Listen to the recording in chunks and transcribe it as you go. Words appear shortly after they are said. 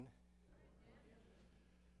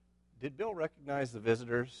Did Bill recognize the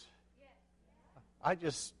visitors? I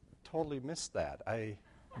just totally missed that. I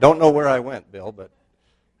don't know where I went, Bill, but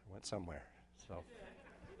I went somewhere. So,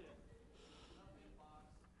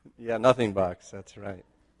 yeah, nothing box. That's right.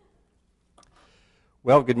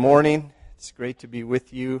 Well, good morning. It's great to be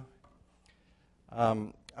with you. I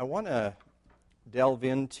want to delve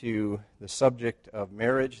into the subject of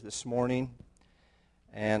marriage this morning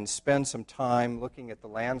and spend some time looking at the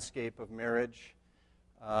landscape of marriage.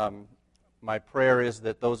 My prayer is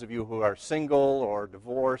that those of you who are single or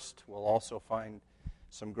divorced will also find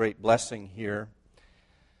some great blessing here.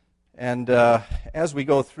 And as we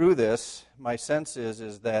go through this, my sense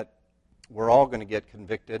is that we're all going to get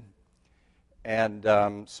convicted. And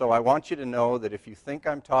so I want you to know that if you think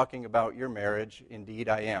I'm talking about your marriage, indeed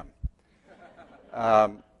I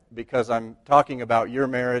am. Because I'm talking about your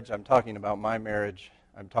marriage, I'm talking about my marriage,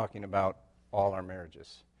 I'm talking about all our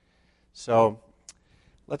marriages. So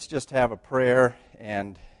let's just have a prayer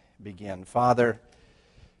and begin. Father,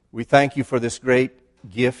 we thank you for this great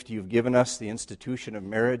gift you've given us, the institution of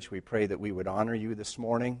marriage. We pray that we would honor you this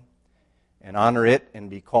morning and honor it and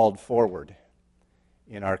be called forward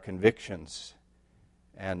in our convictions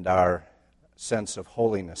and our sense of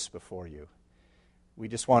holiness before you. We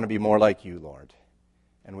just want to be more like you, Lord,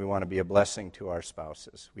 and we want to be a blessing to our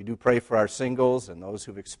spouses. We do pray for our singles and those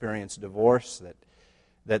who've experienced divorce,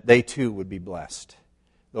 that they too would be blessed.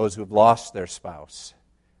 Those who've lost their spouse,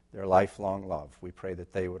 their lifelong love, we pray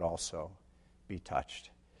that they would also be touched.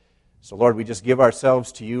 So, Lord, we just give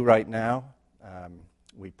ourselves to you right now.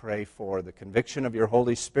 We pray for the conviction of your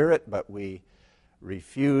Holy Spirit, but we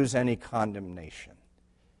refuse any condemnation.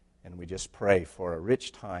 And we just pray for a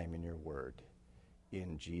rich time in your word.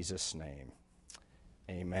 In Jesus' name,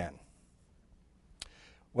 amen.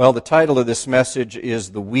 Well, the title of this message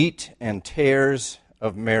is The Wheat and Tares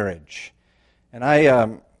of Marriage. And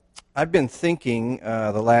I've been thinking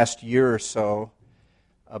the last year or so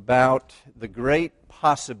about the great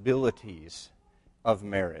possibilities of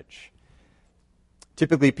marriage.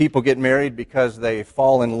 Typically, people get married because they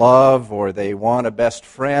fall in love or they want a best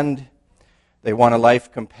friend, they want a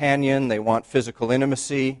life companion, they want physical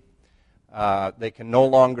intimacy. They can no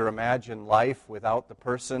longer imagine life without the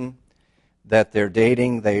person that they're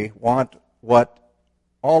dating. They want what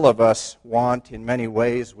all of us want in many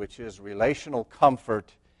ways, which is relational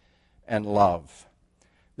comfort and love.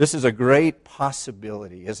 This is a great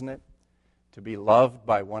possibility, isn't it? To be loved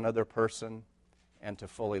by one other person and to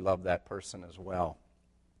fully love that person as well.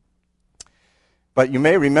 But you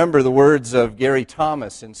may remember the words of Gary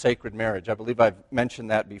Thomas in Sacred Marriage. I believe I've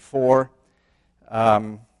mentioned that before,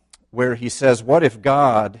 where he says, "What if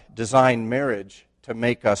God designed marriage to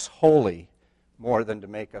make us holy more than to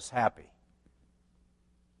make us happy?"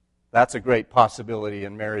 That's a great possibility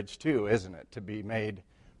in marriage too, isn't it? To be made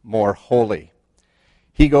more holy.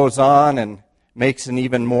 He goes on and makes an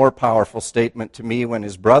even more powerful statement to me when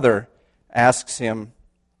his brother asks him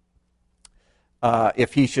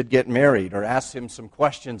if he should get married, or asks him some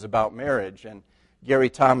questions about marriage. And Gary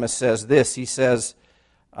Thomas says this. He says,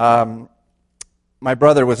 "My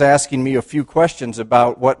brother was asking me a few questions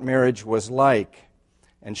about what marriage was like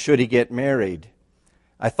and should he get married.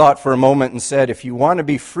 I thought for a moment and said, if you want to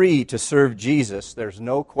be free to serve Jesus, there's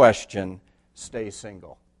no question, stay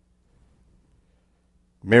single.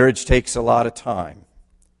 Marriage takes a lot of time.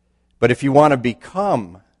 But if you want to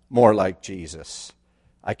become more like Jesus,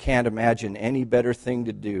 I can't imagine any better thing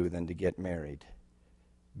to do than to get married.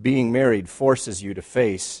 Being married forces you to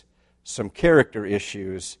face some character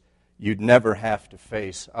issues you'd never have to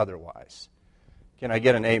face otherwise." Can I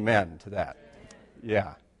get an amen to that?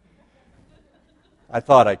 Yeah. I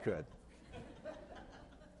thought I could.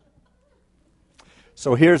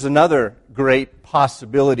 So here's another great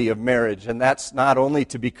possibility of marriage, and that's not only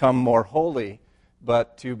to become more holy,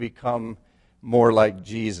 but to become more like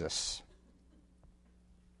Jesus.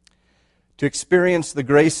 To experience the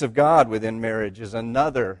grace of God within marriage is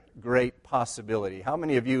another great possibility. How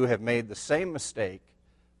many of you have made the same mistake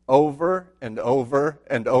over and over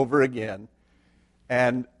and over again,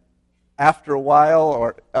 and after a while,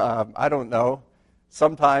 or I don't know,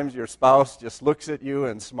 sometimes your spouse just looks at you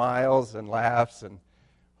and smiles and laughs, and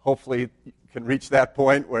hopefully can reach that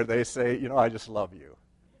point where they say, I just love you.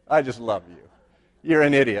 I just love you. You're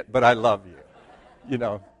an idiot, but I love you.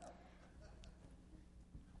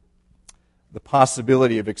 The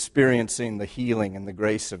possibility of experiencing the healing and the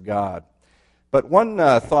grace of God. But one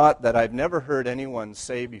thought that I've never heard anyone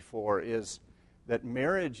say before is that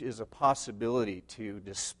marriage is a possibility to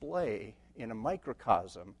display in a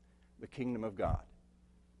microcosm the kingdom of God.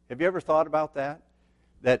 Have you ever thought about that?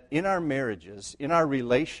 That in our marriages, in our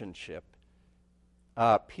relationship,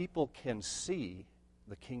 people can see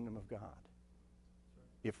the kingdom of God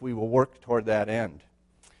if we will work toward that end.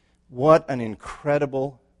 What an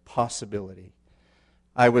incredible possibility.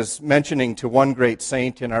 I was mentioning to one great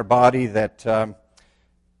saint in our body that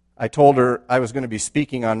I told her I was going to be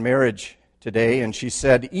speaking on marriage today, and she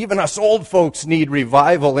said, "Even us old folks need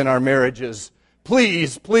revival in our marriages.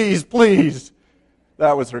 Please, please, please."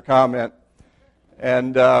 That was her comment.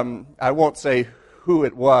 And I won't say who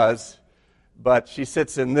it was, but she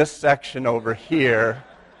sits in this section over here.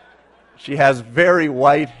 She has very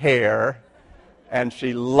white hair, and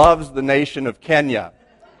she loves the nation of Kenya.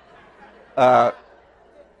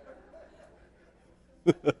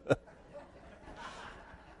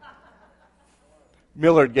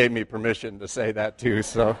 Millard gave me permission to say that too,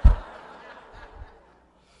 so.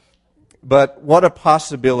 But what a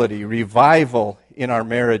possibility, revival in our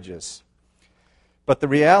marriages. But the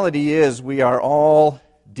reality is we are all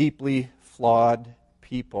deeply flawed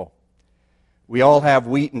people. We all have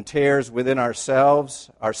wheat and tares within ourselves.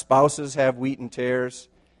 Our spouses have wheat and tares,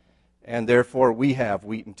 and therefore we have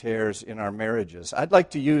wheat and tares in our marriages. I'd like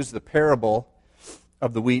to use the parable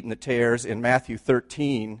of the wheat and the tares in Matthew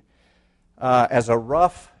 13 as a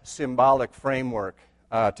rough symbolic framework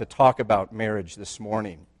to talk about marriage this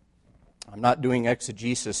morning. I'm not doing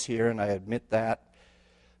exegesis here, and I admit that.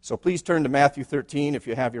 So please turn to Matthew 13 if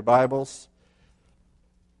you have your Bibles,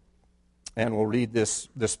 and we'll read this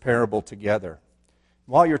parable together.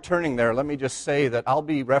 While you're turning there, let me just say that I'll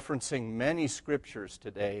be referencing many scriptures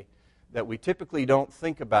today that we typically don't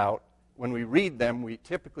think about. When we read them, we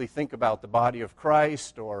typically think about the body of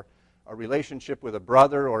Christ or a relationship with a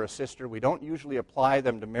brother or a sister. We don't usually apply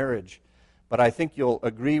them to marriage, but I think you'll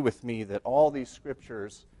agree with me that all these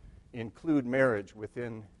scriptures include marriage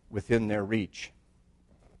within their reach.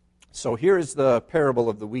 So here is the parable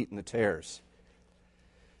of the wheat and the tares.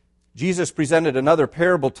 Jesus presented another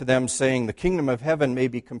parable to them, saying, "The kingdom of heaven may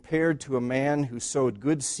be compared to a man who sowed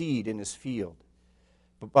good seed in his field.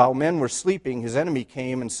 But while men were sleeping, his enemy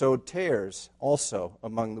came and sowed tares also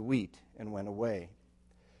among the wheat and went away.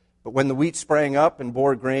 But when the wheat sprang up and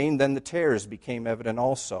bore grain, then the tares became evident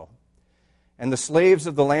also. And the slaves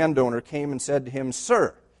of the landowner came and said to him,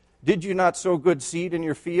 'Sir, did you not sow good seed in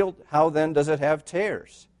your field? How then does it have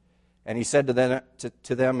tares?' And he said to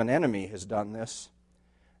them, 'An enemy has done this.'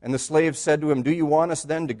 And the slaves said to him, 'Do you want us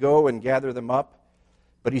then to go and gather them up?'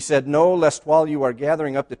 But he said, 'No, lest while you are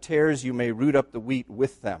gathering up the tares, you may root up the wheat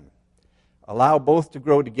with them. Allow both to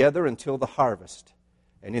grow together until the harvest.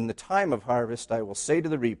 And in the time of harvest I will say to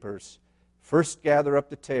the reapers, first gather up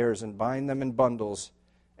the tares and bind them in bundles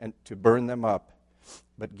and to burn them up,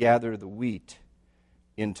 but gather the wheat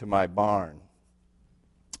into my barn.'"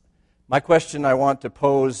 My question I want to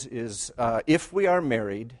pose is, if we are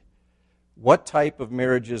married, what type of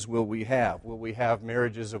marriages will we have? Will we have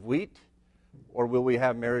marriages of wheat, or will we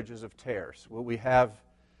have marriages of tares? Will we have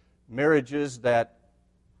marriages that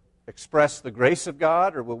express the grace of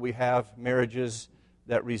God, or will we have marriages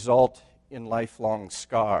that result in lifelong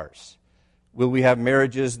scars? Will we have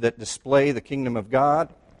marriages that display the kingdom of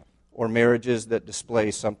God, or marriages that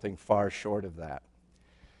display something far short of that?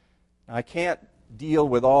 Now, I can't deal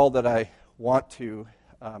with all that I want to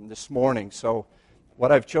this morning, so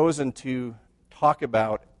what I've chosen to talk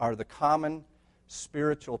about are the common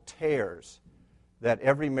spiritual tares that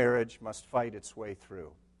every marriage must fight its way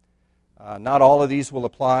through. Not all of these will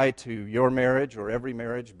apply to your marriage or every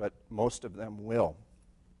marriage, but most of them will.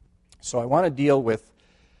 So I want to deal with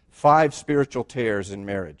 5 spiritual tares in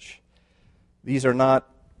marriage. These are not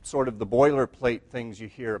sort of the boilerplate things you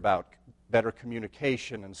hear about, better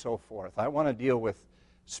communication and so forth. I want to deal with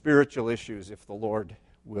spiritual issues if the Lord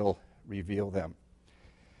will reveal them.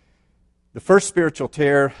 The first spiritual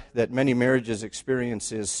tear that many marriages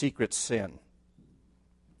experience is secret sin.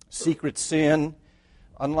 Secret sin,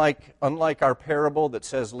 unlike our parable that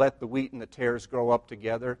says, "Let the wheat and the tares grow up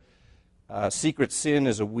together," secret sin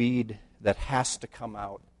is a weed that has to come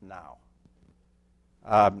out now.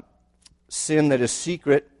 Sin that is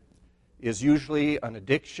secret is usually an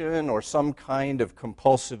addiction or some kind of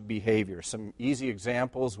compulsive behavior. Some easy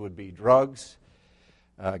examples would be drugs,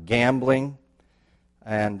 gambling,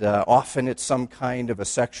 and often it's some kind of a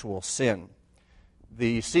sexual sin.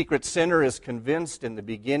 The secret sinner is convinced in the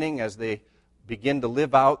beginning, as they begin to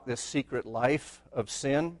live out this secret life of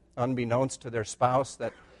sin, unbeknownst to their spouse,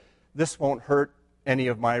 that this won't hurt any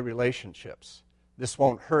of my relationships. This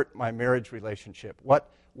won't hurt my marriage relationship. What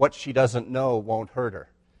she doesn't know won't hurt her.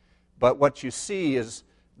 But what you see is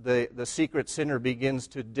the secret sinner begins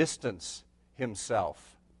to distance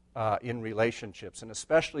himself in relationships, and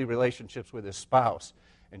especially relationships with his spouse.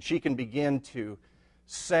 And she can begin to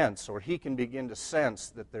sense, or he can begin to sense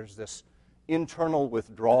that there's this internal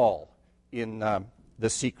withdrawal in the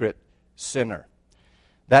secret sinner.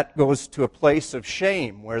 That goes to a place of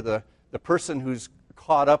shame where the person who's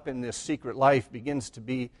caught up in this secret life begins to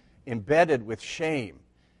be embedded with shame.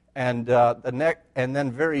 And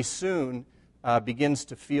then very soon begins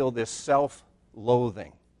to feel this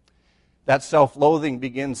self-loathing. That self-loathing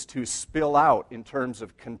begins to spill out in terms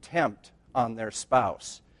of contempt on their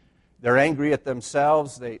spouse. They're angry at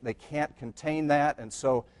themselves, they can't contain that, and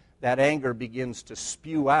so that anger begins to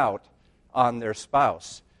spew out on their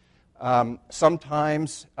spouse.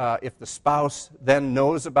 Sometimes, if the spouse then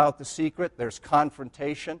knows about the secret, there's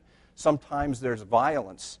confrontation. Sometimes there's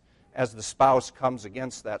violence as the spouse comes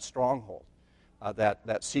against that stronghold,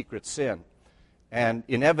 that secret sin. And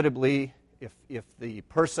inevitably, if the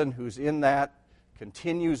person who's in that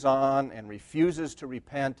continues on and refuses to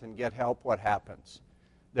repent and get help, what happens?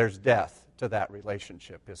 There's death to that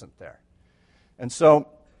relationship, isn't there? And so,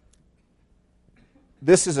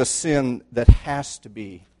 this is a sin that has to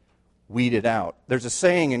be weeded out. There's a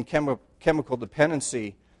saying in chemical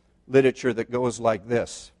dependency literature that goes like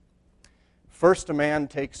this. First a man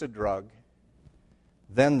takes a drug,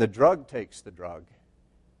 then the drug takes the drug,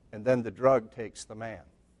 and then the drug takes the man.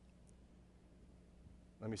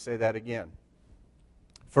 Let me say that again.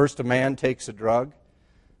 First a man takes a drug,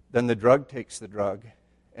 then the drug takes the drug,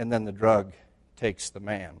 and then the drug takes the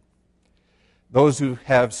man. Those who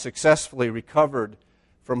have successfully recovered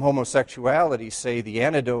from homosexuality say the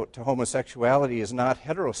antidote to homosexuality is not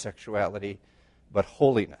heterosexuality, but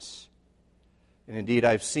holiness. And indeed,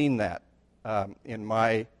 I've seen that in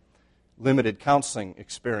my limited counseling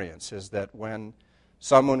experience, is that when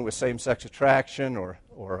someone with same-sex attraction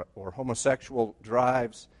or homosexual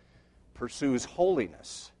drives pursues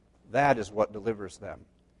holiness, that is what delivers them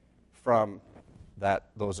from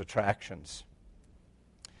those attractions.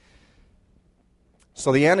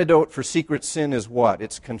 So the antidote for secret sin is what?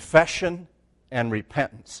 It's confession and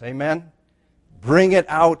repentance. Amen? Bring it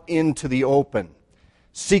out into the open.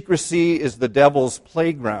 Secrecy is the devil's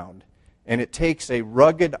playground, and it takes a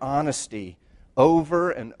rugged honesty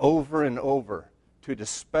over and over and over to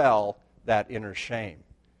dispel that inner shame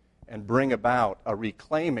and bring about a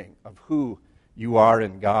reclaiming of who you are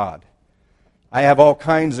in God. I have all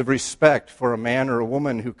kinds of respect for a man or a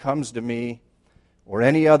woman who comes to me or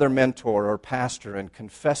any other mentor or pastor and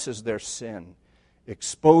confesses their sin,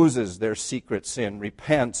 exposes their secret sin,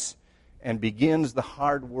 repents, and begins the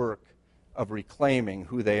hard work of reclaiming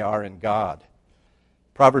who they are in God.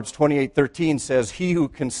 Proverbs 28:13 says, "He who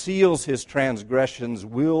conceals his transgressions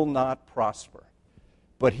will not prosper,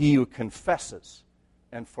 but he who confesses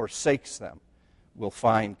and forsakes them will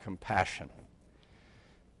find compassion."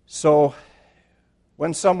 So,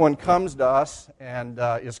 when someone comes to us and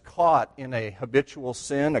is caught in a habitual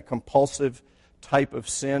sin, a compulsive type of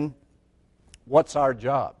sin, what's our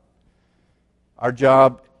job? Our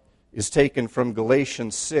job is taken from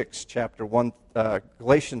Galatians 6,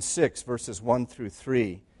 Galatians 6, verses 1 through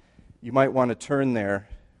 3. You might want to turn there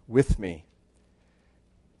with me.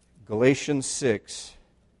 Galatians 6,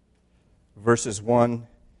 verses 1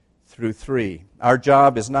 through 3. Our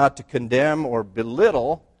job is not to condemn or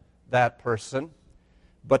belittle that person,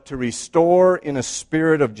 but to restore in a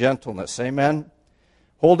spirit of gentleness. Amen?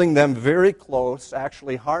 Holding them very close,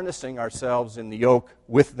 actually harnessing ourselves in the yoke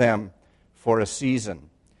with them for a season.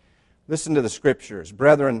 Listen to the Scriptures.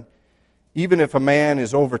 Brethren, even if a man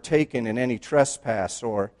is overtaken in any trespass,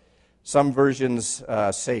 or some versions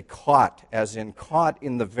say caught, as in caught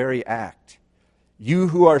in the very act, you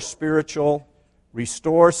who are spiritual,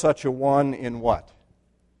 restore such a one in what?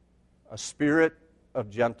 A spirit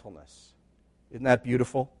of gentleness. Isn't that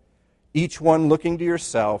beautiful? Each one looking to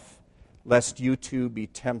yourself, lest you too be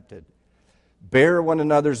tempted. Bear one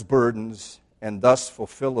another's burdens, and thus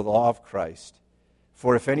fulfill the law of Christ.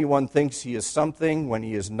 For if anyone thinks he is something when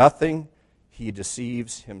he is nothing, he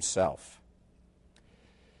deceives himself.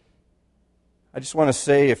 I just want to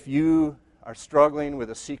say, if you are struggling with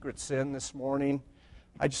a secret sin this morning,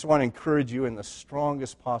 I just want to encourage you in the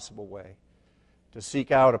strongest possible way to seek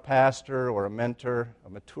out a pastor or a mentor, a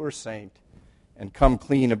mature saint, and come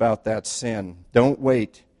clean about that sin. Don't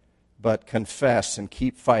wait, but confess and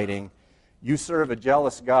keep fighting. You serve a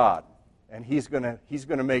jealous God, and He's going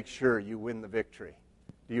to make sure you win the victory.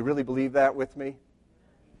 Do you really believe that with me?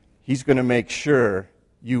 He's going to make sure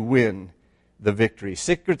you win the victory.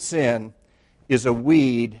 Secret sin is a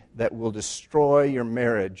weed that will destroy your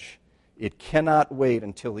marriage. It cannot wait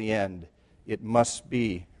until the end. It must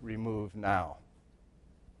be removed now.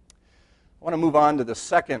 I want to move on to the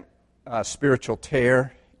second spiritual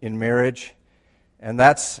tear in marriage, And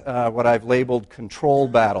that's what I've labeled control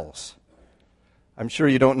battles. I'm sure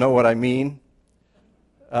you don't know what I mean,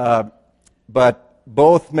 but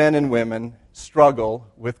both men and women struggle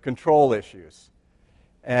with control issues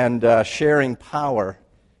and sharing power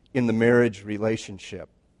in the marriage relationship.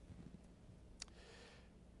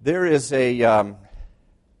 There is a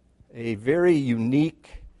very unique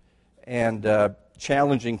and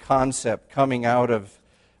challenging concept coming out of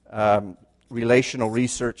relational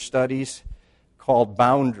research studies called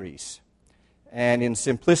boundaries. And in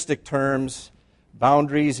simplistic terms,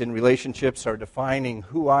 boundaries in relationships are defining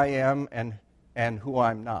who I am and who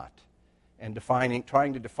I'm not, and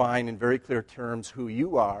trying to define in very clear terms who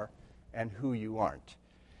you are and who you aren't.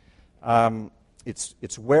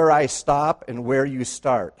 It's where I stop and where you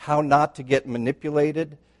start, how not to get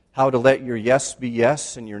manipulated, how to let your yes be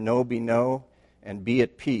yes and your no be no, and be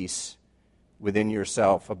at peace within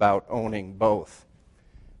yourself about owning both.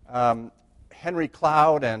 Henry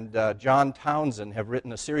Cloud and John Townsend have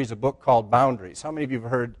written a series of books called Boundaries. How many of you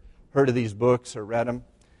have heard of these books or read them?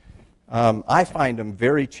 I find them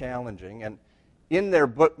very challenging. And in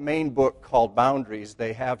their main book called Boundaries,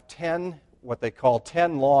 they have what they call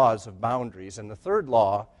 10 laws of boundaries. And the third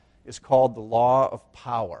law is called the law of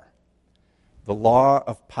power. The law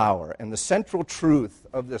of power. And the central truth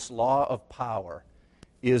of this law of power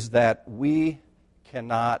is that we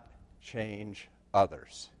cannot change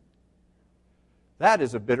others. That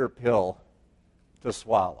is a bitter pill to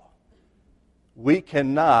swallow. We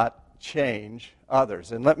cannot change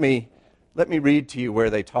others. And let me read to you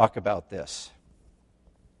where they talk about this.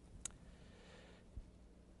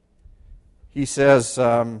 He says,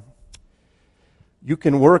 you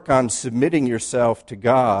can work on submitting yourself to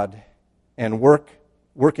God and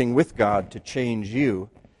working with God to change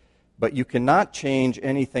you, but you cannot change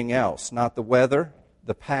anything else, not the weather,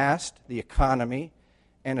 the past, the economy,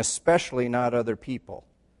 and especially not other people.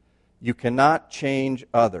 You cannot change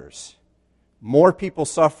others. More people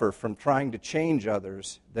suffer from trying to change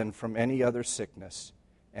others than from any other sickness,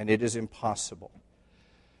 and it is impossible.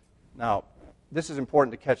 Now, this is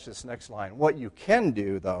important to catch this next line. What you can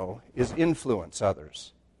do, though, is influence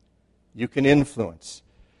others. You can influence.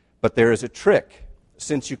 But there is a trick.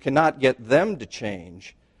 Since you cannot get them to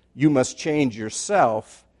change, you must change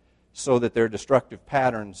yourself so that their destructive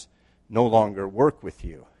patterns no longer work with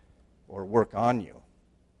you or work on you.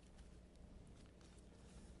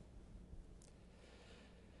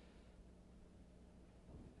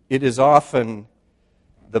 It is often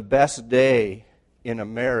the best day in a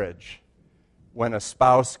marriage when a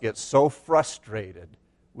spouse gets so frustrated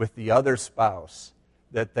with the other spouse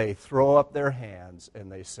that they throw up their hands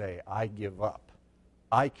and they say, I give up.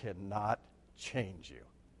 I cannot change you.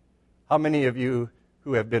 How many of you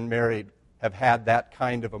who have been married have had that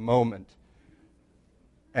kind of a moment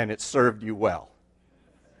and it served you well?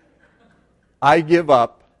 I give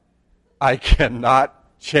up. I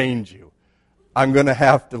cannot change you. I'm going to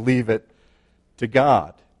have to leave it to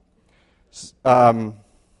God.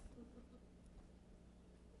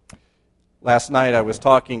 Last night I was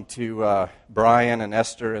talking to Brian and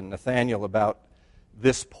Esther and Nathaniel about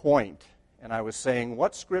this point, and I was saying,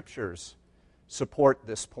 what scriptures support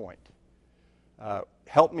this point?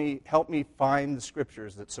 Help me find the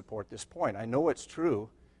scriptures that support this point. I know it's true,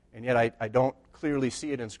 and yet I don't clearly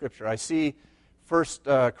see it in Scripture. I see 1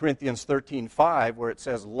 Corinthians 13:5, where it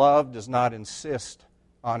says, love does not insist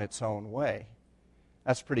on its own way.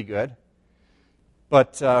 That's pretty good.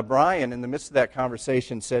 But Brian, in the midst of that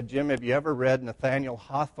conversation, said, Jim, have you ever read Nathaniel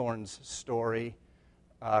Hawthorne's story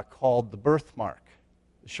called The Birthmark?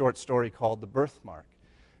 The short story called The Birthmark.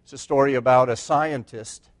 It's a story about a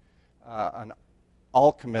scientist, an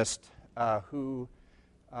alchemist, who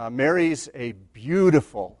marries a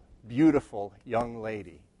beautiful, beautiful young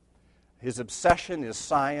lady. His obsession is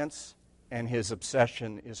science, and his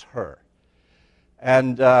obsession is her.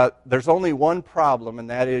 And there's only one problem, and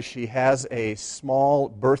that is she has a small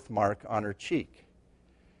birthmark on her cheek.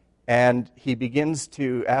 And he begins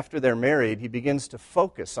to, after they're married, he begins to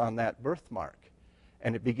focus on that birthmark.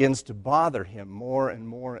 And it begins to bother him more and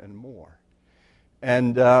more and more.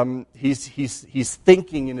 And he's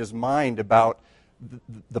thinking in his mind about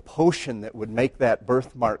the potion that would make that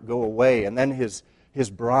birthmark go away, and then his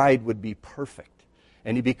bride would be perfect.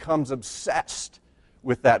 And he becomes obsessed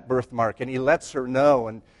with that birthmark, and he lets her know,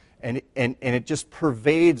 and it just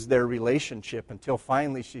pervades their relationship until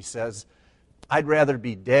finally she says, I'd rather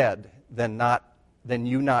be dead than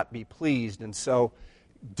you not be pleased, and so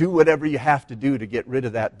do whatever you have to do to get rid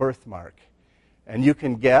of that birthmark. And you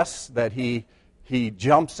can guess that he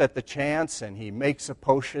jumps at the chance, and he makes a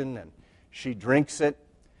potion, and she drinks it,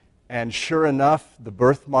 and sure enough, the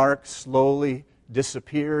birthmark slowly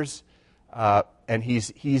disappears, and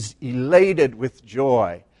he's elated with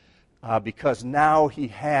joy because now he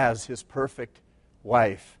has his perfect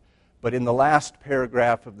wife. But in the last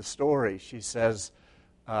paragraph of the story, she says,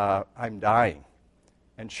 I'm dying.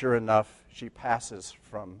 And sure enough, she passes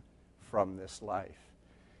from this life.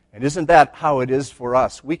 And isn't that how it is for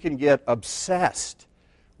us? We can get obsessed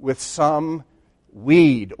with some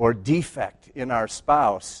weed or defect in our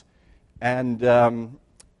spouse, and in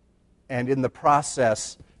the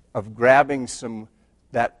process of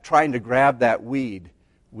trying to grab that weed,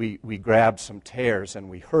 we grab some tares and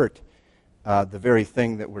we hurt the very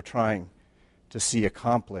thing that we're trying to see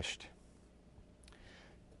accomplished.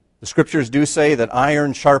 The Scriptures do say that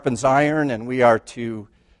iron sharpens iron, and we are to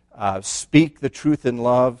speak the truth in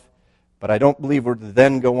love, but I don't believe we're to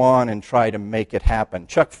then go on and try to make it happen.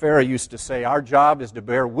 Chuck Farah used to say, our job is to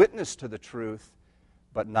bear witness to the truth,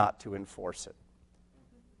 but not to enforce it.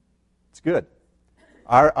 It's good.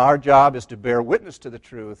 Our job is to bear witness to the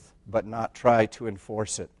truth, but not try to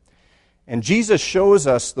enforce it. And Jesus shows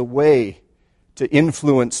us the way to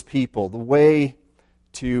influence people, the way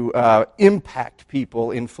to impact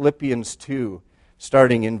people in Philippians 2,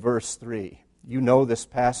 starting in verse 3. You know this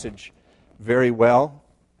passage very well.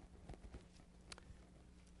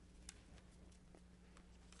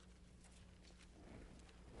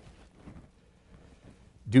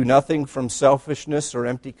 Do nothing from selfishness or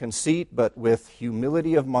empty conceit, but with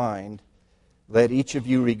humility of mind, let each of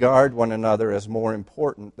you regard one another as more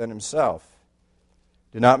important than himself.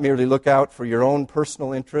 Do not merely look out for your own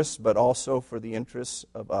personal interests, but also for the interests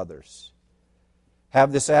of others.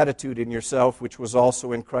 Have this attitude in yourself, which was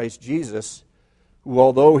also in Christ Jesus, who,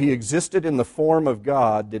 although he existed in the form of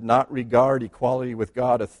God, did not regard equality with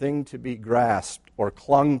God a thing to be grasped or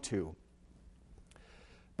clung to.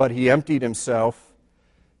 But he emptied himself,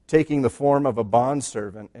 taking the form of a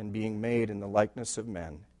bondservant and being made in the likeness of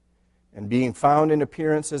men. And being found in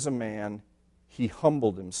appearance as a man, he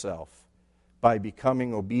humbled himself by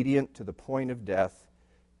becoming obedient to the point of death,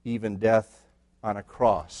 even death on a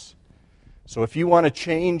cross. So if you want to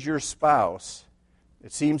change your spouse,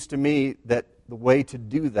 it seems to me that the way to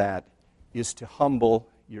do that is to humble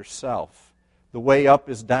yourself. The way up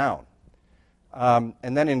is down. And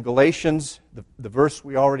then in Galatians, the verse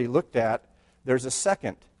we already looked at, there's a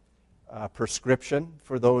second prescription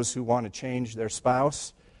for those who want to change their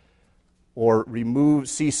spouse or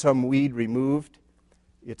see some weed removed.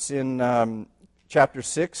 It's in chapter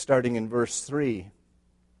 6, starting in verse 3.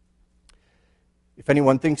 If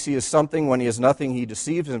anyone thinks he is something when he is nothing, he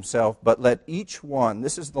deceives himself. But let each one,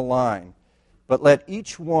 this is the line, but let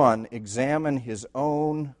each one examine his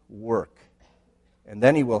own work, and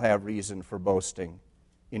then he will have reason for boasting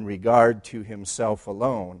in regard to himself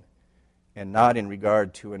alone, and not in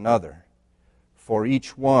regard to another. For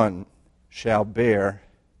each one shall bear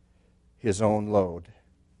his own load.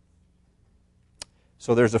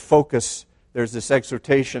 So there's a focus, there's this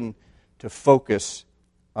exhortation to focus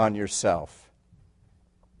on yourself.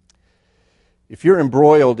 If you're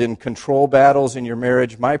embroiled in control battles in your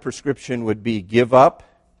marriage, my prescription would be give up,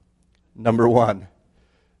 number 1.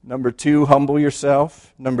 Number 2, humble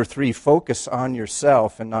yourself. Number 3, focus on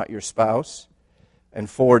yourself and not your spouse. And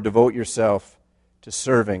 4, devote yourself to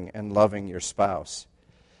serving and loving your spouse.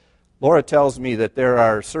 Laura tells me that there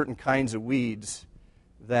are certain kinds of weeds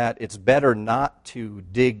that it's better not to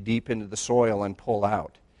dig deep into the soil and pull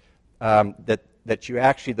out. That you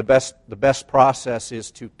actually, the best process is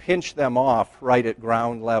to pinch them off right at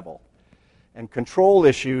ground level. And control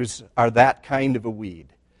issues are that kind of a weed,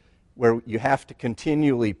 where you have to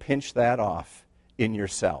continually pinch that off in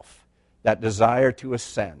yourself. That desire to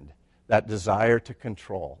ascend, that desire to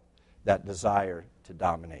control, that desire to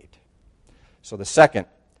dominate. So the second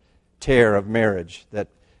tear of marriage that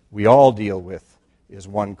we all deal with is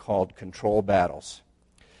one called control battles.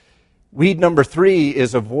 Weed number 3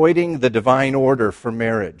 is avoiding the divine order for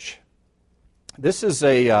marriage. This is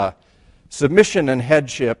submission and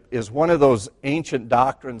headship is one of those ancient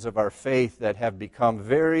doctrines of our faith that have become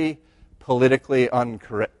very politically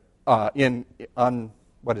politically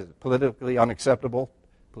unacceptable,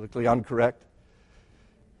 politically incorrect.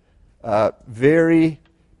 Very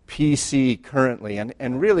PC currently,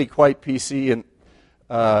 and really quite PC and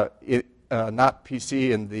not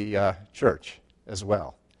PC in the church as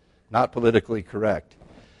well. Not politically correct.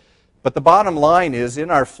 But the bottom line is, in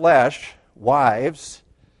our flesh, wives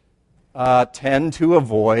tend to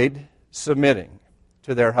avoid submitting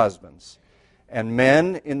to their husbands. And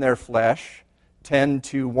men in their flesh tend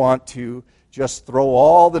to want to just throw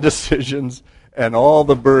all the decisions and all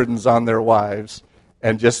the burdens on their wives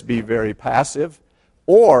and just be very passive.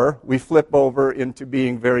 Or we flip over into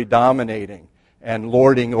being very dominating and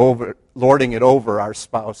lording it over our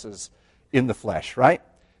spouses in the flesh, right?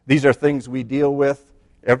 These are things we deal with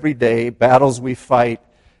every day, battles we fight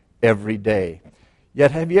every day.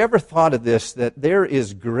 Yet have you ever thought of this, that there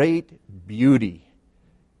is great beauty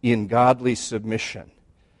in godly submission,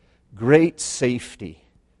 great safety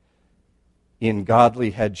in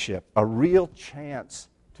godly headship, a real chance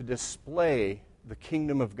to display the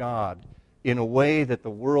kingdom of God in a way that the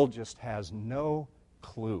world just has no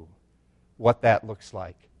clue what that looks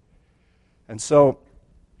like. And so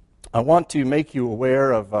I want to make you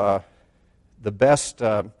aware of the best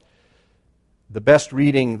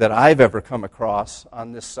reading that I've ever come across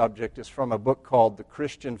on this subject is from a book called The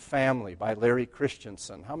Christian Family by Larry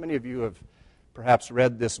Christensen. How many of you have perhaps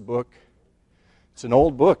read this book? It's an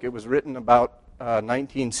old book. It was written about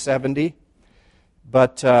 1970.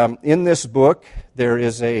 But in this book, there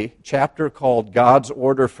is a chapter called God's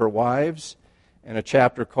Order for Wives and a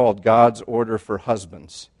chapter called God's Order for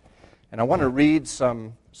Husbands. And I want to read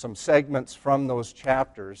some segments from those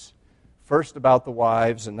chapters, first about the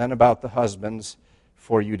wives and then about the husbands,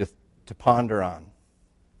 for you to ponder on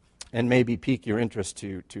and maybe pique your interest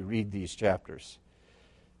to read these chapters.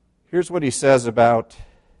 Here's what he says about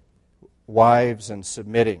wives and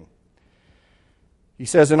submitting. He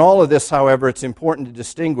says, in all of this, however, it's important to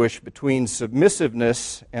distinguish between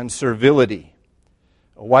submissiveness and servility.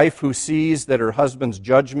 A wife who sees that her husband's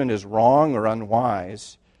judgment is wrong or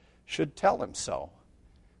unwise should tell him so,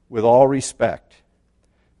 with all respect,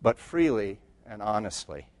 but freely and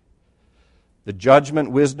honestly. The judgment,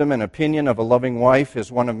 wisdom, and opinion of a loving wife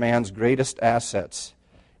is one of man's greatest assets.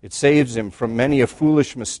 It saves him from many a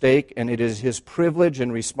foolish mistake, and it is his privilege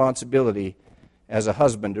and responsibility as a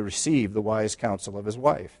husband to receive the wise counsel of his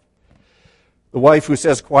wife. The wife who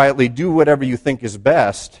says quietly, do whatever you think is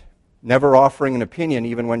best, never offering an opinion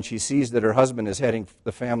even when she sees that her husband is heading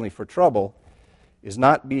the family for trouble, is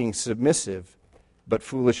not being submissive, but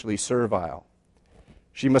foolishly servile.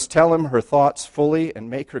 She must tell him her thoughts fully and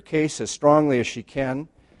make her case as strongly as she can,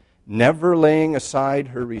 never laying aside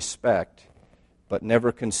her respect, but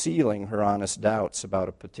never concealing her honest doubts about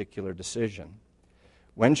a particular decision.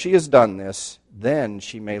 When she has done this, then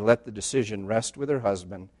she may let the decision rest with her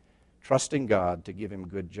husband, trusting God to give him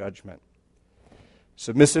good judgment.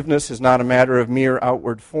 Submissiveness is not a matter of mere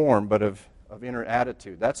outward form, but of inner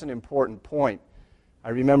attitude. That's an important point. I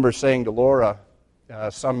remember saying to Laura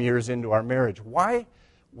some years into our marriage, why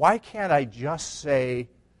can't I just say,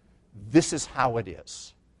 this is how it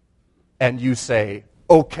is? And you say,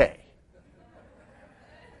 okay.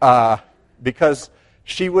 Because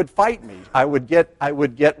she would fight me. I would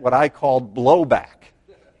get what I called blowback.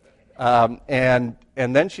 And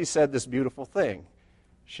then she said this beautiful thing.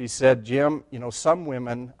 She said, Jim, some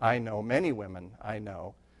women I know, many women I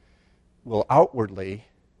know, will outwardly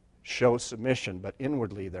show submission, but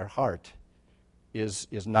inwardly their heart is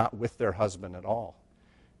not with their husband at all.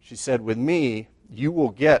 She said, with me, you will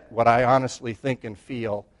get what I honestly think and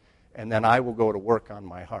feel, and then I will go to work on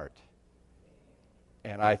my heart.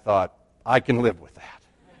 And I thought, I can live with that.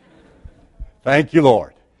 Thank you,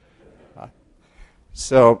 Lord.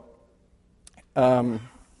 Then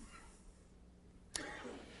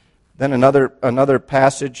another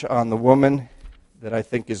passage on the woman that I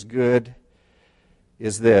think is good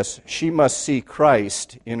is this. She must see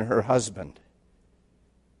Christ in her husband.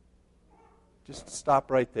 Just stop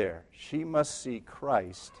right there. She must see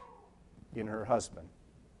Christ in her husband.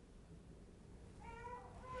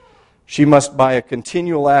 She must, by a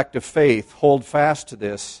continual act of faith, hold fast to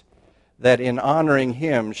this, that in honoring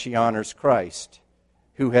him she honors Christ,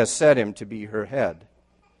 who has set him to be her head.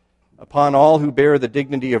 Upon all who bear the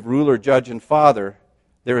dignity of ruler, judge, and father,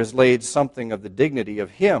 there is laid something of the dignity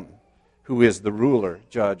of him who is the ruler,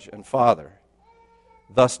 judge, and father.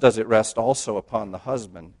 Thus does it rest also upon the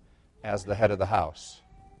husband as the head of the house.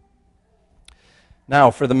 Now,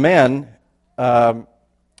 for the men,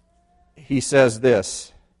 he says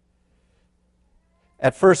this.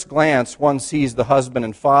 At first glance, one sees the husband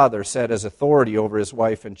and father set as authority over his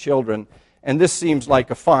wife and children, and this seems like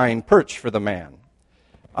a fine perch for the man.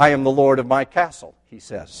 I am the lord of my castle, he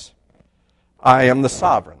says. I am the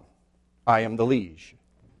sovereign. I am the liege.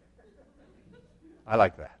 I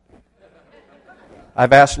like that.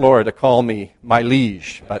 I've asked Laura to call me my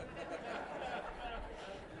liege, but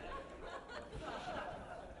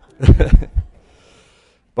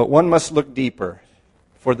but one must look deeper.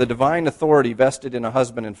 For the divine authority vested in a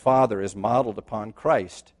husband and father is modeled upon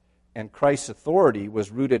Christ, and Christ's authority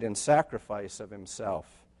was rooted in sacrifice of himself.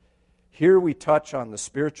 Here we touch on the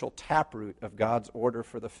spiritual taproot of God's order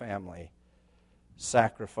for the family,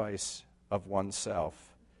 sacrifice of oneself.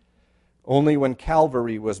 Only when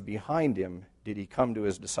Calvary was behind him did he come to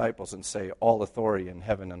his disciples and say, all authority in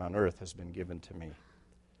heaven and on earth has been given to me.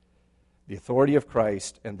 The authority of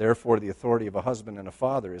Christ, and therefore the authority of a husband and a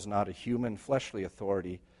father, is not a human, fleshly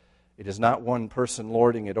authority. It is not one person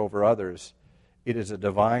lording it over others. It is a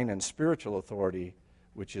divine and spiritual authority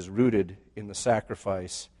which is rooted in the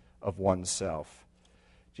sacrifice of oneself.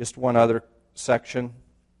 Just one other section.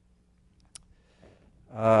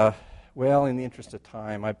 Well, in the interest of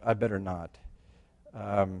time, I better not.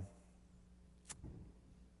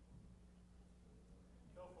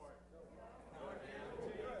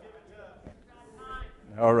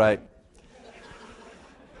 All right.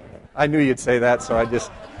 I knew you'd say that, so I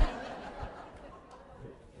just...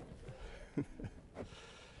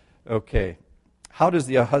 Okay. How does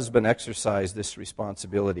the husband exercise this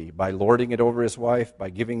responsibility? By lording it over his wife, by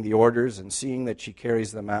giving the orders and seeing that she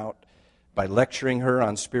carries them out, by lecturing her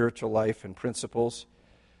on spiritual life and principles?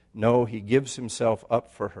 No, he gives himself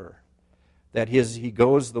up for her. That is, he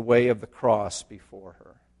goes the way of the cross before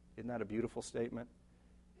her. Isn't that a beautiful statement?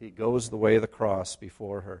 He goes the way of the cross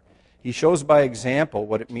before her. He shows by example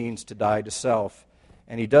what it means to die to self.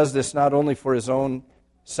 And he does this not only for his own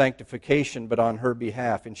sanctification, but on her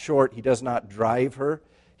behalf. In short, he does not drive her.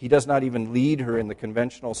 He does not even lead her in the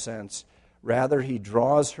conventional sense. Rather, he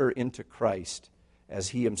draws her into Christ as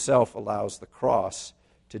he himself allows the cross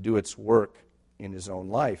to do its work in his own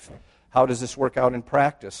life. How does this work out in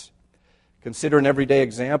practice? Consider an everyday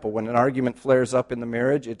example. When an argument flares up in the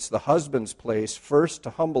marriage, it's the husband's place first to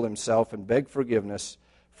humble himself and beg forgiveness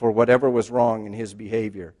for whatever was wrong in his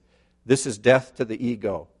behavior. This is death to the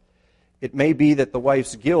ego. It may be that the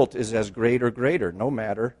wife's guilt is as great or greater, no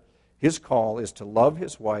matter. His call is to love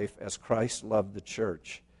his wife as Christ loved the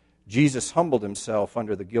church. Jesus humbled himself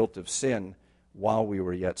under the guilt of sin while we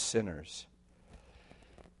were yet sinners.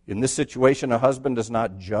 In this situation, a husband does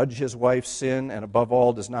not judge his wife's sin and above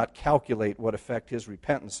all does not calculate what effect his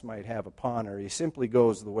repentance might have upon her. He simply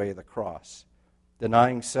goes the way of the cross,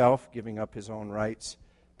 denying self, giving up his own rights,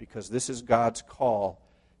 because this is God's call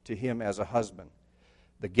to him as a husband.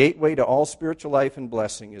 The gateway to all spiritual life and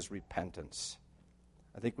blessing is repentance.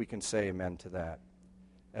 I think we can say amen to that.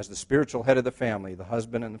 As the spiritual head of the family, the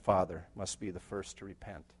husband and the father must be the first to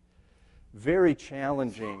repent. Very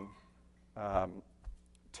challenging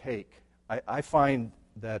take. I find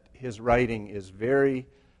that his writing is very,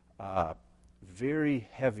 very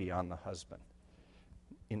heavy on the husband.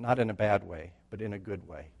 Not in a bad way, but in a good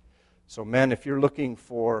way. So men, if you're looking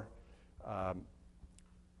for,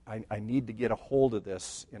 I need to get a hold of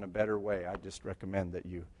this in a better way, I just recommend that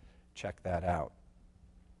you check that out.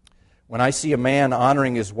 When I see a man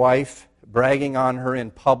honoring his wife, bragging on her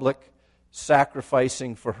in public,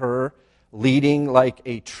 sacrificing for her, leading like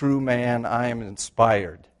a true man, I am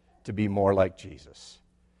inspired to be more like Jesus.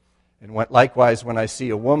 And likewise, when I see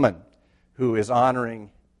a woman who is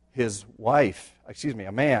honoring his wife,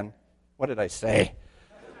 a man, what did I say?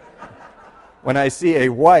 When I see a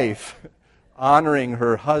wife honoring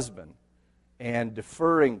her husband and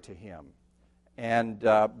deferring to him and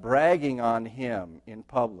bragging on him in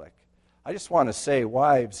public, I just want to say,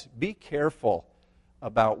 wives, be careful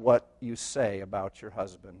about what you say about your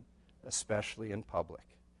husband, especially in public.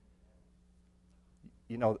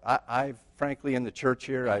 You know, I've frankly in the church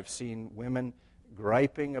here, I've seen women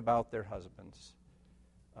griping about their husbands.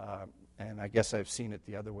 And I guess I've seen it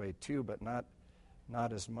the other way too, but not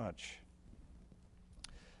as much.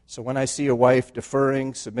 So when I see a wife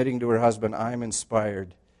deferring, submitting to her husband, I'm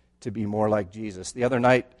inspired to be more like Jesus. The other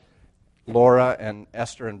night, Laura and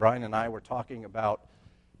Esther and Brian and I were talking about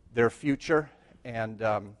their future, and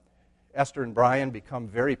Esther and Brian become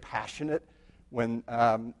very passionate when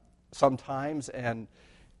sometimes, and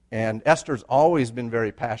Esther's always been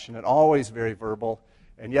very passionate, always very verbal,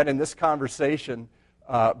 and yet in this conversation,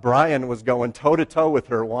 Brian was going toe-to-toe with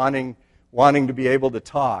her, wanting to be able to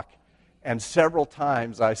talk, and several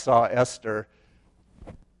times I saw Esther,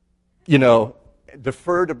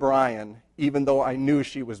 defer to Brian, even though I knew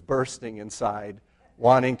she was bursting inside,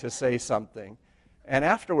 wanting to say something. And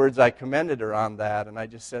afterwards, I commended her on that, and I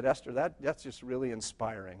just said, Esther, that's just really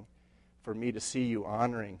inspiring for me to see you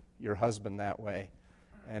honoring your husband that way.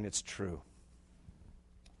 And it's true.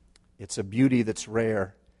 It's a beauty that's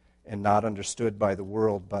rare and not understood by the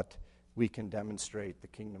world, but we can demonstrate the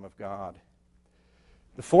kingdom of God.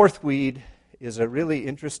 The fourth weed is a really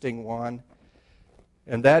interesting one,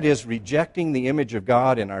 and that is rejecting the image of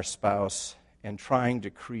God in our spouse and trying to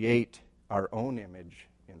create our own image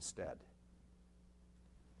instead.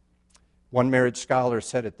 One marriage scholar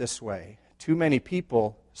said it this way: too many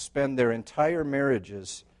people spend their entire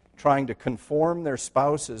marriages trying to conform their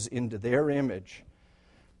spouses into their image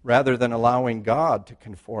rather than allowing God to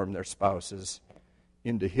conform their spouses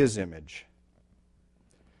into His image.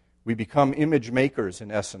 We become image makers,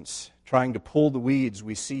 in essence, trying to pull the weeds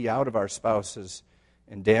we see out of our spouses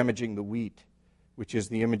and damaging the wheat, which is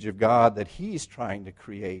the image of God that He's trying to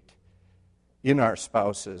create in our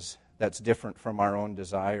spouses that's different from our own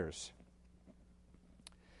desires.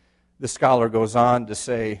 The scholar goes on to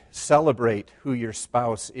say, celebrate who your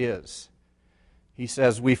spouse is. He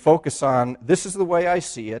says, we focus on, this is the way I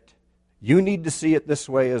see it. You need to see it this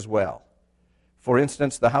way as well. For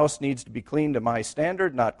instance, the house needs to be clean to my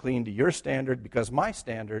standard, not clean to your standard, because my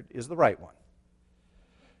standard is the right one.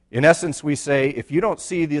 In essence, we say, if you don't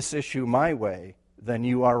see this issue my way, then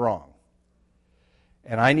you are wrong.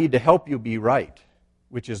 And I need to help you be right,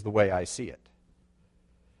 which is the way I see it.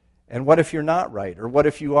 And what if you're not right? Or what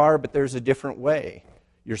if you are, but there's a different way,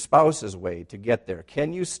 your spouse's way to get there?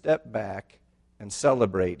 Can you step back and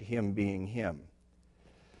celebrate him being him?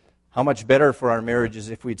 How much better for our marriages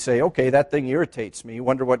if we'd say, okay, that thing irritates me.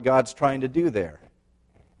 Wonder what God's trying to do there.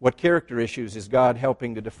 What character issues is God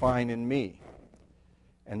helping to define in me?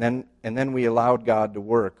 And then we allowed God to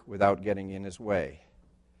work without getting in His way.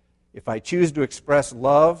 If I choose to express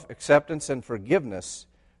love, acceptance, and forgiveness,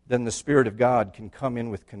 then the Spirit of God can come in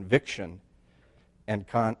with conviction and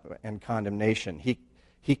condemnation.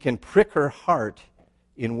 He can prick her heart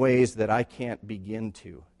in ways that I can't begin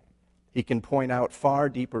to. He can point out far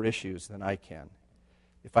deeper issues than I can.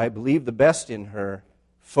 If I believe the best in her,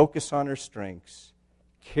 focus on her strengths,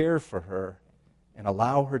 care for her, and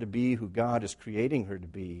allow her to be who God is creating her to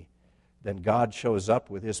be, then God shows up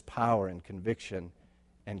with His power and conviction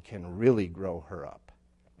and can really grow her up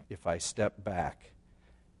if I step back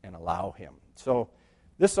and allow Him. So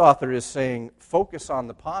this author is saying, focus on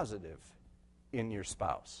the positive in your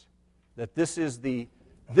spouse. That this is the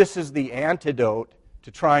antidote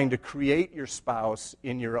to trying to create your spouse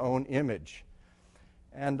in your own image.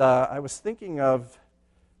 And I was thinking of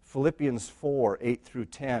Philippians 4, 8 through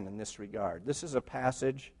 10 in this regard. This is a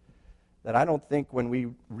passage that I don't think when we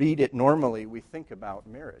read it normally we think about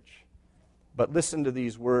marriage. But listen to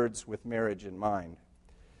these words with marriage in mind.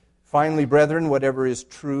 Finally, brethren, whatever is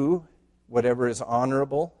true, whatever is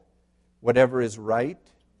honorable, whatever is right,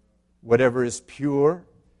 whatever is pure,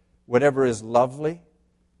 whatever is lovely,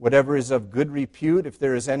 whatever is of good repute, if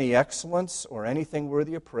there is any excellence or anything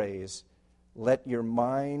worthy of praise, let your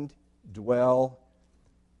mind dwell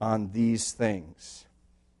on these things.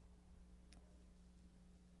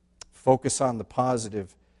 Focus on the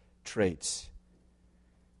positive traits.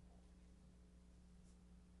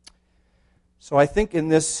 So I think in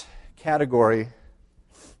this category,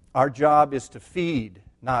 our job is to feed,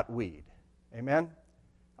 not weed. Amen?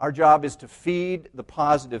 Our job is to feed the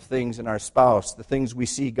positive things in our spouse, the things we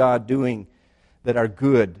see God doing that are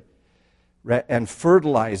good, and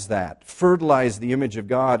fertilize that. Fertilize the image of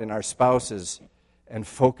God in our spouses and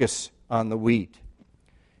focus on the wheat.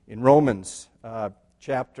 In Romans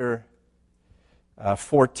chapter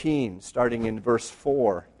 14, starting in verse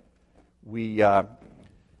 4, we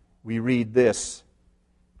read this.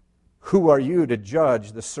 Who are you to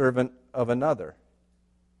judge the servant of another?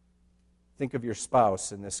 Think of your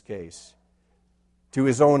spouse in this case. To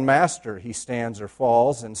his own master he stands or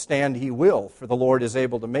falls, and stand he will, for the Lord is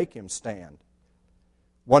able to make him stand.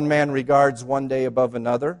 One man regards one day above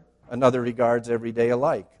another, another regards every day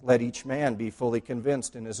alike. Let each man be fully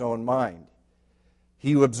convinced in his own mind.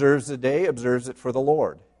 He who observes the day observes it for the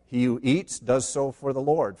Lord. He who eats does so for the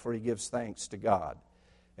Lord, for he gives thanks to God.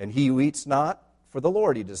 And he who eats not, for the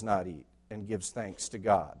Lord he does not eat, and gives thanks to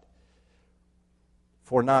God.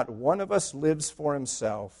 For not one of us lives for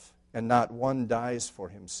himself, and not one dies for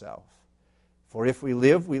himself. For if we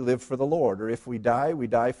live for the Lord, or if we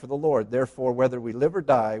die for the Lord. Therefore, whether we live or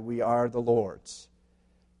die, we are the Lord's.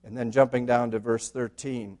 And then jumping down to verse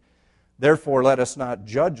 13, therefore let us not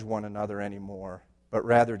judge one another anymore, but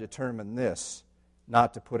rather determine this,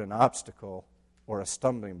 not to put an obstacle or a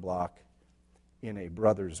stumbling block in a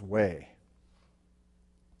brother's way.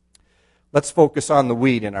 Let's focus on the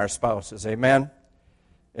wheat in our spouses, amen?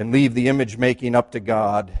 And leave the image making up to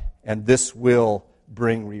God, and this will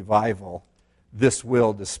bring revival. This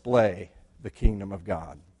will display the kingdom of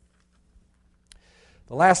God.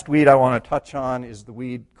 The last weed I want to touch on is the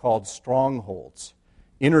weed called strongholds,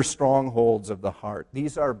 inner strongholds of the heart.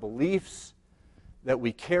 These are beliefs that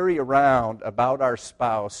we carry around about our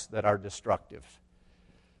spouse that are destructive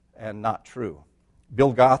and not true.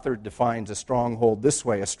 Bill Gothard defines a stronghold this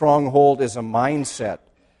way. A stronghold is a mindset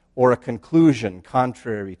or a conclusion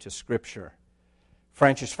contrary to Scripture.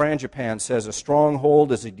 Francis Frangipane says a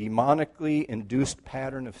stronghold is a demonically induced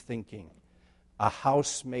pattern of thinking, a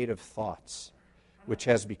house made of thoughts, which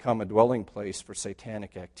has become a dwelling place for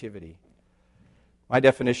satanic activity. My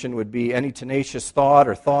definition would be any tenacious thought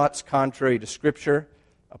or thoughts contrary to Scripture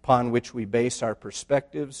upon which we base our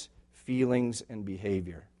perspectives, feelings, and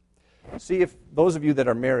behavior. See if those of you that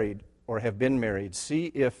are married or have been married, see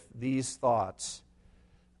if these thoughts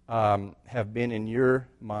have been in your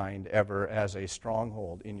mind ever as a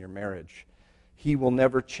stronghold in your marriage. He will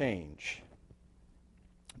never change.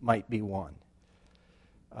 Might be one.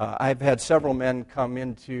 I've had several men come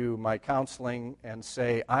into my counseling and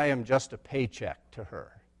say, I am just a paycheck to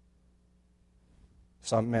her.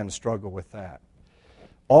 Some men struggle with that.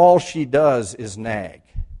 All she does is nag.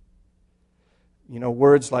 You know,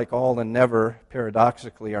 words like all and never,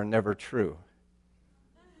 paradoxically, are never true.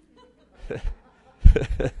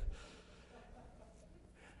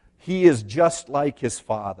 He is just like his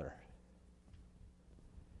father.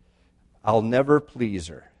 I'll never please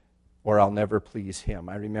her, or I'll never please him.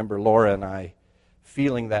 I remember Laura and I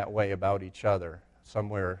feeling that way about each other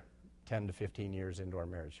somewhere 10 to 15 years into our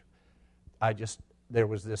marriage. There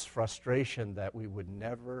was this frustration that we would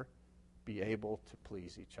never be able to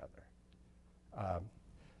please each other.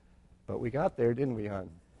 But we got there, didn't we,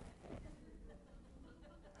 hon?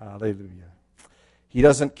 Hallelujah. He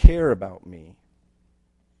doesn't care about me.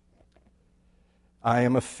 I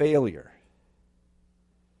am a failure.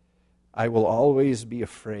 I will always be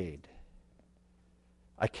afraid.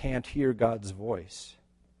 I can't hear God's voice.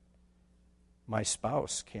 My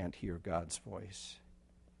spouse can't hear God's voice.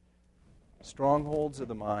 Strongholds of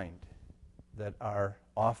the mind that are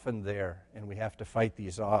often there, and we have to fight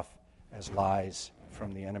these off as lies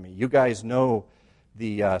from the enemy. You guys know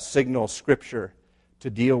the signal scripture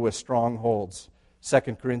to deal with strongholds. 2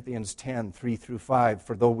 Corinthians 10, 3 through 5.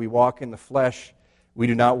 For though we walk in the flesh, we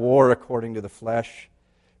do not war according to the flesh.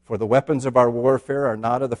 For the weapons of our warfare are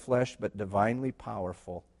not of the flesh, but divinely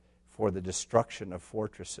powerful for the destruction of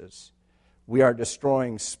fortresses. We are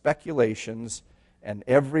destroying speculations and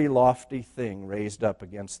every lofty thing raised up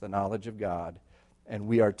against the knowledge of God, and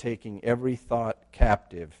we are taking every thought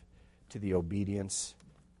captive to the obedience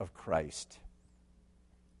of Christ.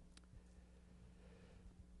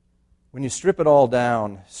 When you strip it all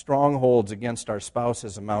down, strongholds against our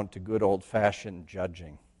spouses amount to good old-fashioned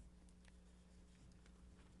judging.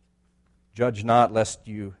 Judge not, lest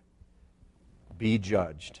you be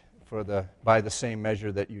judged. By the same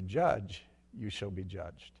measure that you judge, you shall be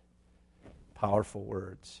judged. Powerful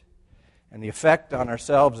words. And the effect on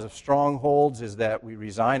ourselves of strongholds is that we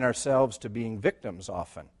resign ourselves to being victims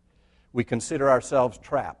often. We consider ourselves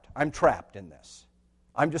trapped. I'm trapped in this.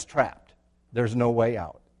 I'm just trapped. There's no way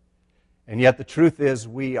out. And yet the truth is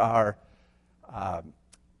we are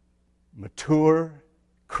mature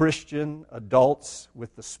Christian adults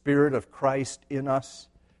with the Spirit of Christ in us.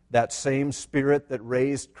 That same Spirit that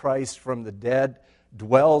raised Christ from the dead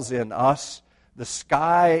dwells in us. The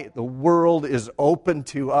sky, the world is open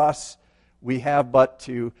to us. We have but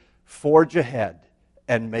to forge ahead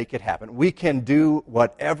and make it happen. We can do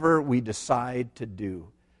whatever we decide to do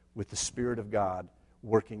with the Spirit of God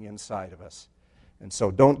working inside of us. And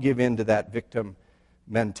so don't give in to that victim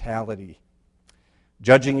mentality.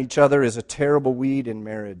 Judging each other is a terrible weed in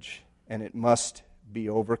marriage, and it must be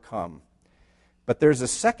overcome. But there's a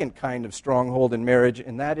second kind of stronghold in marriage,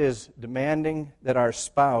 and that is demanding that our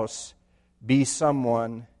spouse be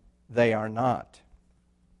someone they are not.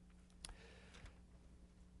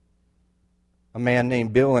 A man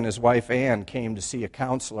named Bill and his wife Ann came to see a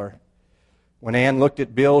counselor. When Ann looked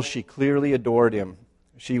at Bill, she clearly adored him.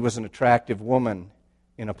 She was an attractive woman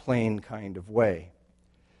in a plain kind of way.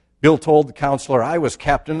 Bill told the counselor, I was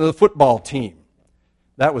captain of the football team.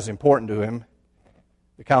 That was important to him.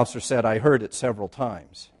 The counselor said, I heard it several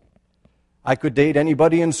times. I could date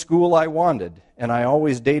anybody in school I wanted, and I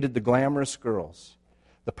always dated the glamorous girls.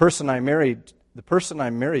 The person I'm married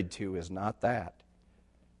to is not that.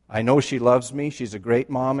 I know she loves me. She's a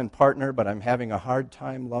great mom and partner, but I'm having a hard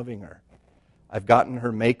time loving her. I've gotten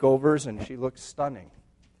her makeovers, and she looks stunning.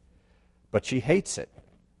 But she hates it.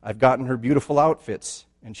 I've gotten her beautiful outfits,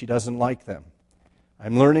 and she doesn't like them.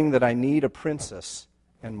 I'm learning that I need a princess,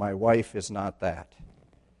 and my wife is not that.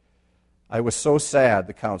 I was so sad,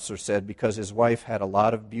 the counselor said, because his wife had a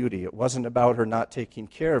lot of beauty. It wasn't about her not taking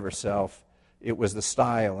care of herself. It was the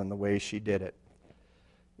style and the way she did it.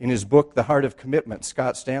 In his book, The Heart of Commitment,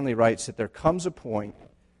 Scott Stanley writes that there comes a point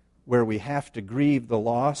where we have to grieve the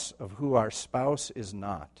loss of who our spouse is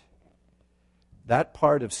not. That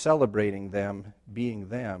part of celebrating them being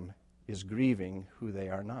them is grieving who they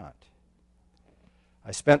are not.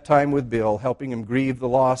 I spent time with Bill helping him grieve the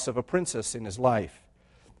loss of a princess in his life.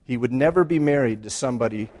 He would never be married to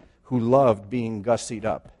somebody who loved being gussied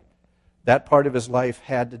up. That part of his life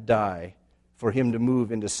had to die for him to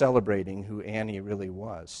move into celebrating who Annie really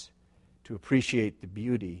was, to appreciate the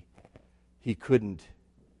beauty he couldn't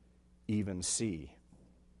even see.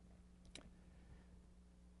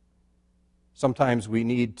 Sometimes we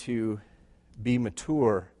need to be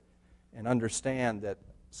mature and understand that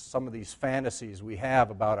some of these fantasies we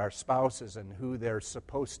have about our spouses and who they're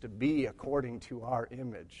supposed to be according to our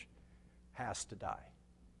image has to die.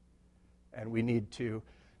 And we need to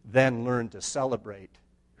then learn to celebrate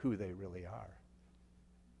who they really are.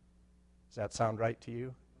 Does that sound right to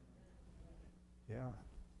you? Yeah.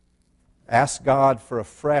 Ask God for a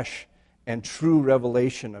fresh and true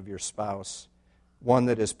revelation of your spouse, one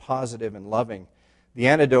that is positive and loving. The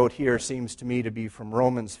antidote here seems to me to be from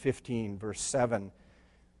Romans 15, verse 7.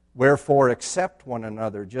 Wherefore accept one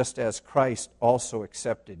another, just as Christ also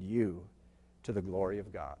accepted you, to the glory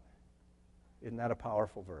of God. Isn't that a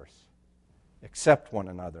powerful verse? Accept one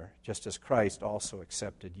another, just as Christ also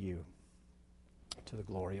accepted you, to the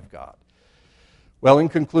glory of God. Well, in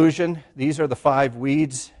conclusion, these are the 5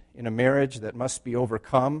 weeds in a marriage that must be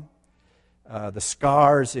overcome. The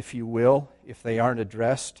scars, if you will, if they aren't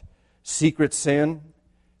addressed. Secret sin,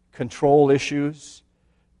 control issues,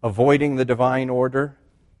 avoiding the divine order,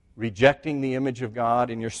 rejecting the image of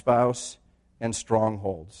God in your spouse, and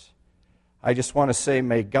strongholds. I just want to say,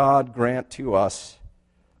 may God grant to us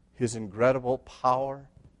His incredible power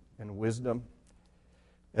and wisdom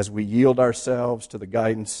as we yield ourselves to the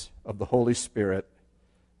guidance of the Holy Spirit,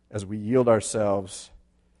 as we yield ourselves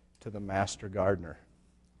to the Master Gardener.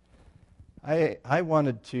 I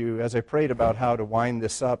wanted to, as I prayed about how to wind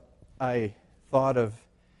this up, I thought of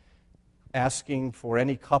asking for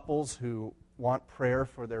any couples who want prayer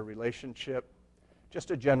for their relationship, just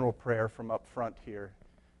a general prayer from up front here,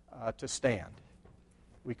 to stand.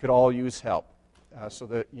 We could all use help so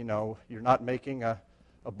that, you're not making a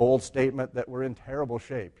bold statement that we're in terrible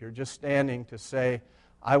shape. You're just standing to say,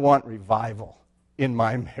 I want revival in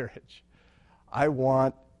my marriage. I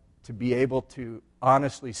want to be able to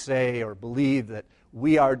honestly say or believe that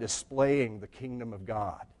we are displaying the kingdom of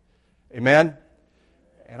God. Amen?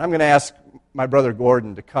 And I'm going to ask my brother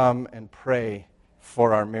Gordon to come and pray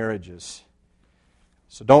for our marriages.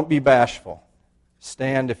 So don't be bashful.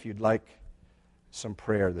 Stand if you'd like some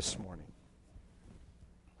prayer this morning.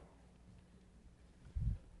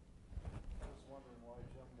 I was wondering why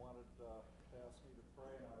Jim wanted to ask me to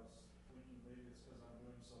pray, and I was thinking maybe it's because I'm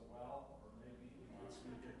doing so well, or maybe he wants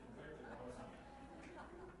me to get convicted. I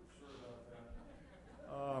wasn't sure about that.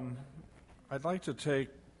 I'd like to take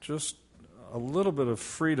just a little bit of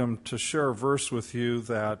freedom to share a verse with you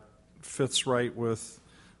that fits right with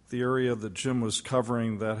the area that Jim was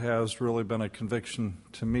covering that has really been a conviction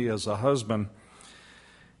to me as a husband.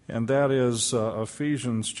 And that is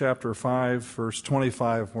Ephesians chapter 5, verse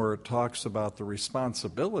 25, where it talks about the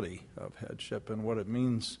responsibility of headship and what it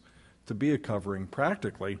means to be a covering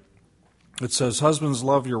practically. It says, husbands,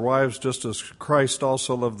 love your wives just as Christ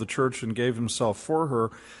also loved the church and gave himself for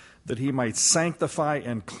her, that he might sanctify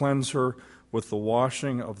and cleanse her with the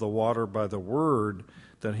washing of the water by the word,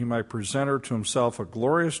 that he might present her to himself a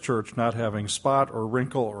glorious church, not having spot or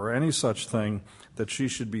wrinkle or any such thing, that she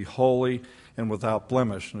should be holy and without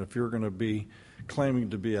blemish. And if you're going to be claiming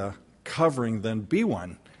to be a covering, then be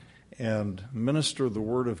one. And minister the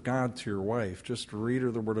word of God to your wife. Just read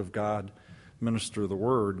her the word of God, minister the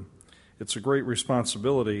word. It's a great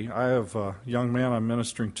responsibility. I have a young man I'm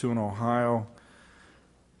ministering to in Ohio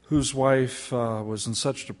whose wife was in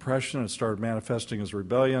such depression it started manifesting as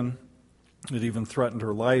rebellion. It even threatened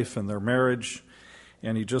her life and their marriage.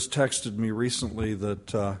 And he just texted me recently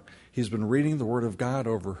that he's been reading the Word of God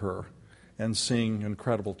over her and seeing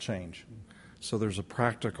incredible change. So there's a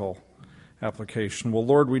practical application. Well,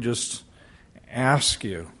 Lord, we just ask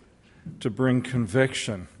you to bring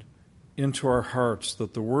conviction into our hearts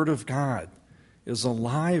that the Word of God is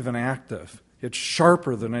alive and active. It's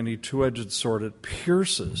sharper than any two-edged sword. It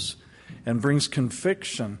pierces and brings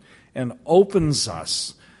conviction and opens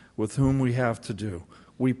us with whom we have to do.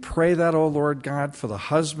 We pray that, O Lord God, for the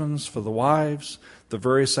husbands, for the wives, the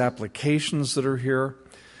various applications that are here,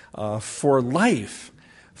 for life,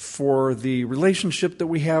 for the relationship that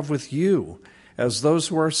we have with you as those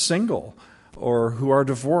who are single or who are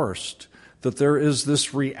divorced, that there is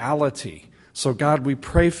this reality. So, God, we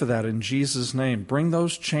pray for that in Jesus' name. Bring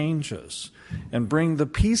those changes and bring the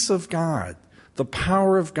peace of God, the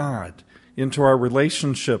power of God into our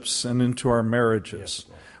relationships and into our marriages.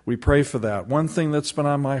 Yes, we pray for that. One thing that's been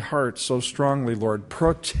on my heart so strongly, Lord,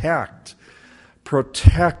 protect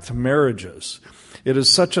marriages. It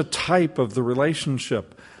is such a type of the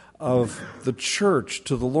relationship of the church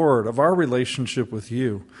to the Lord, of our relationship with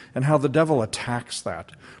you, and how the devil attacks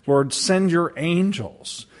that. Lord, send your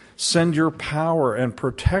angels, send your power and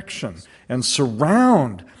protection, and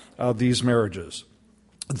surround these marriages,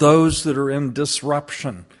 those that are in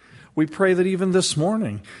disruption. We pray that even this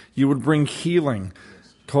morning you would bring healing,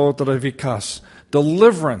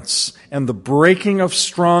 deliverance, and the breaking of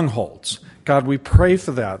strongholds. God, we pray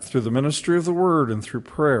for that through the ministry of the Word and through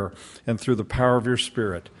prayer and through the power of your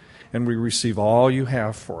Spirit. And we receive all you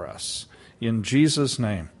have for us. In Jesus'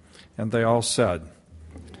 name. And they all said,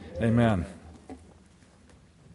 Amen.